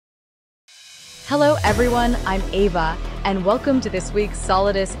Hello everyone, I'm AVA, and welcome to this week's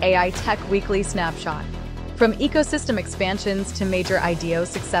Solidus AI Tech Weekly Snapshot. From ecosystem expansions to major IDO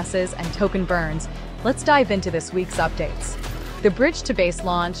successes and token burns, let's dive into this week's updates. The Bridge to Base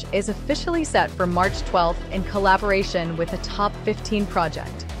launch is officially set for March 12th in collaboration with a top 15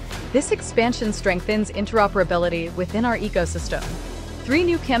 project. This expansion strengthens interoperability within our ecosystem. 3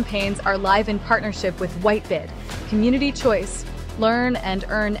 new campaigns are live in partnership with WhiteBit, Community Choice, Learn and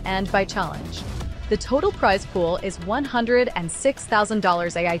Earn, and by Challenge. The total prize pool is $106,000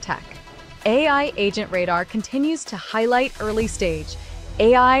 Aitech. AI Agent Radar continues to highlight early-stage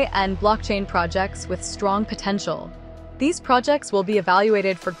AI and blockchain projects with strong potential. These projects will be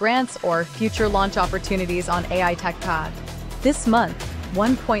evaluated for grants or future launch opportunities on Aitech Pad. This month,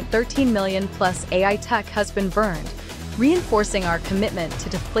 1.13 million plus Aitech has been burned, reinforcing our commitment to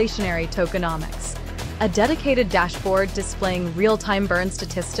deflationary tokenomics. A dedicated dashboard displaying real-time burn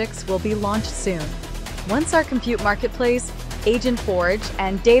statistics will be launched soon. Once our compute marketplace, Agent Forge,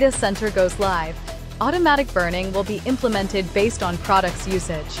 and data center goes live, automatic burning will be implemented based on products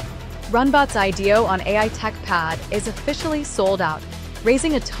usage. Runbot's IDO on Aitech Pad is officially sold out,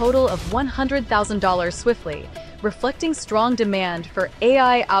 raising a total of $100,000 swiftly, reflecting strong demand for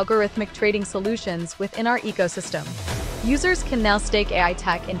AI algorithmic trading solutions within our ecosystem. Users can now stake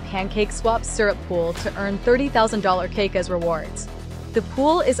Aitech in PancakeSwap's syrup pool to earn $30,000 cake as rewards. The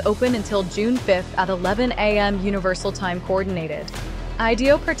pool is open until June 5th at 11 a.m. Universal Time Coordinated.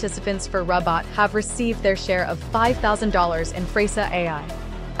 IDO participants for Runbot have received their share of $5,000 in Fresa AI.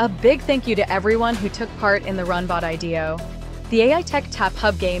 A big thank you to everyone who took part in the Runbot IDO. The Aitech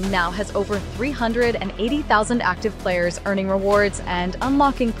TapHub game now has over 380,000 active players earning rewards and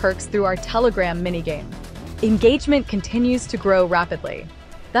unlocking perks through our Telegram minigame. Engagement continues to grow rapidly.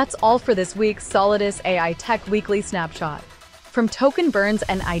 That's all for this week's Solidus AI Tech Weekly Snapshot. From token burns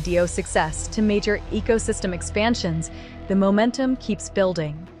and IDO success to major ecosystem expansions, the momentum keeps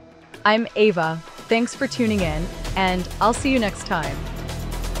building. I'm Ava, thanks for tuning in, and I'll see you next time.